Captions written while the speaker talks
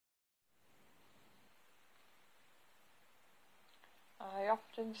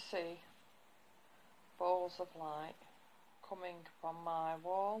often see balls of light coming from my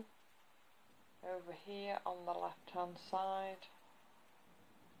wall over here on the left hand side.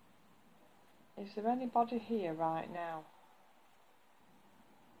 Is there anybody here right now?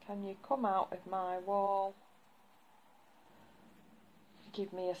 Can you come out of my wall?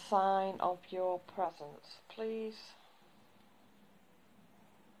 Give me a sign of your presence, please.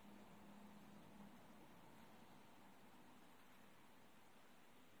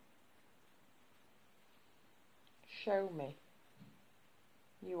 Show me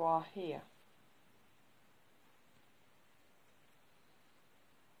you are here.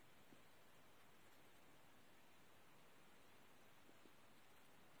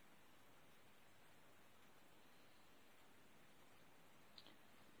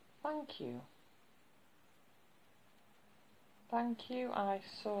 Thank you. Thank you, I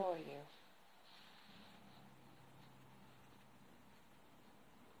saw you.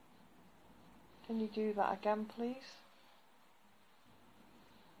 Can you do that again, please?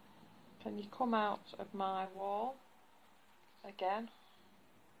 Can you come out of my wall again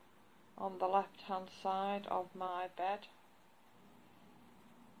on the left hand side of my bed?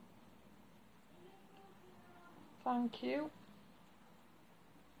 Thank you.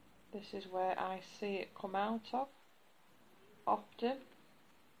 This is where I see it come out of often.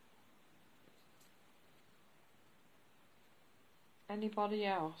 Anybody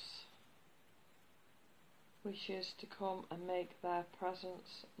else wishes to come and make their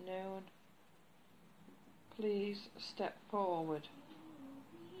presence known, please step forward.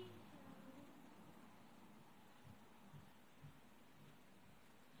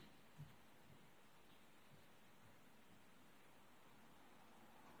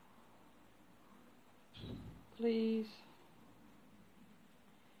 Please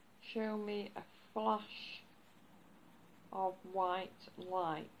show me a flash of white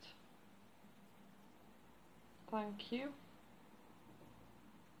light. Thank you.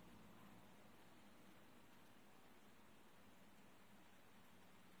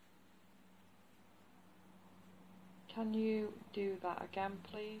 Can you do that again,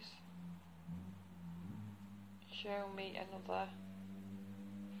 please? Show me another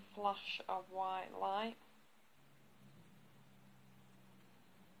flash of white light.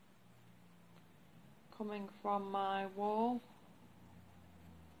 Coming from my wall,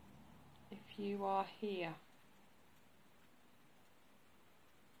 if you are here.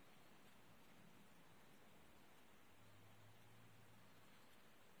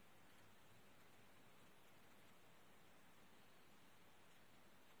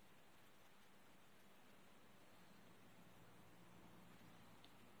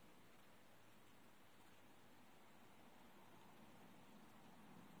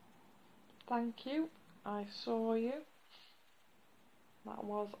 Thank you, I saw you. That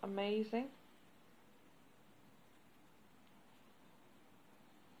was amazing.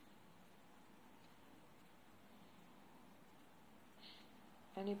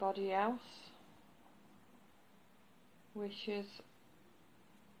 Anybody else wishes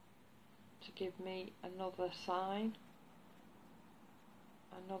to give me another sign,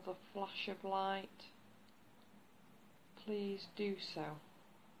 another flash of light? Please do so.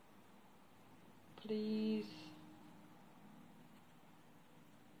 Please.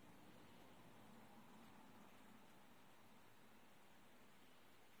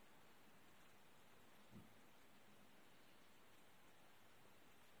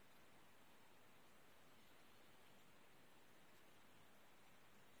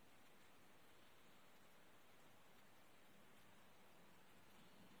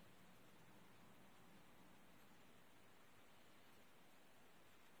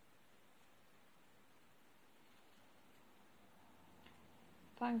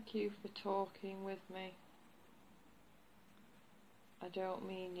 Thank you for talking with me. I don't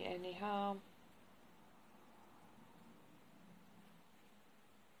mean you any harm.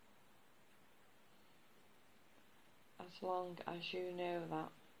 As long as you know that.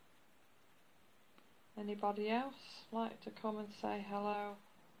 Anybody else like to come and say hello?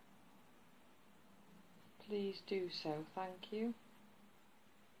 Please do so, thank you.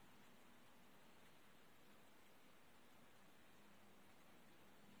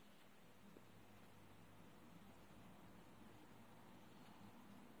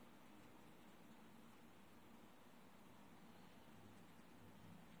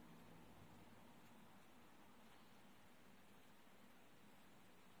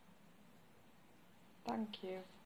 Thank you.